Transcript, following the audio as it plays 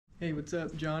Hey, what's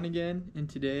up? John again, and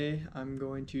today I'm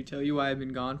going to tell you why I've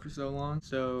been gone for so long.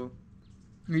 So,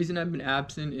 the reason I've been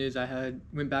absent is I had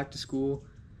went back to school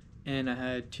and I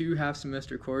had two half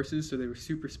semester courses, so they were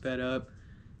super sped up.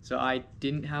 So I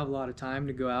didn't have a lot of time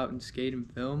to go out and skate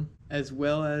and film, as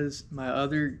well as my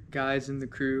other guys in the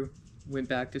crew went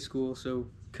back to school, so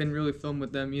couldn't really film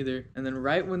with them either. And then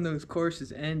right when those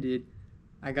courses ended,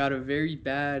 I got a very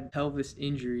bad pelvis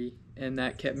injury, and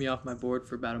that kept me off my board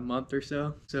for about a month or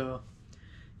so. So,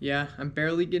 yeah, I'm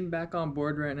barely getting back on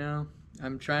board right now.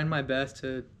 I'm trying my best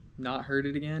to not hurt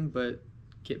it again, but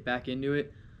get back into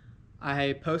it.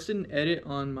 I posted an edit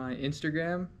on my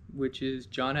Instagram, which is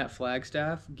John at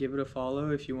Flagstaff. Give it a follow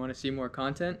if you want to see more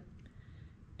content.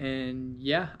 And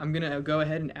yeah, I'm going to go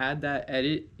ahead and add that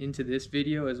edit into this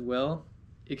video as well.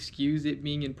 Excuse it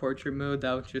being in portrait mode,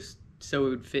 that was just so it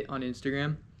would fit on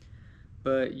Instagram.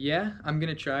 But yeah, I'm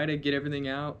going to try to get everything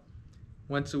out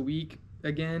once a week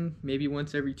again, maybe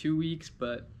once every 2 weeks,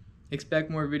 but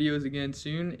expect more videos again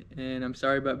soon, and I'm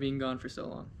sorry about being gone for so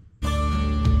long.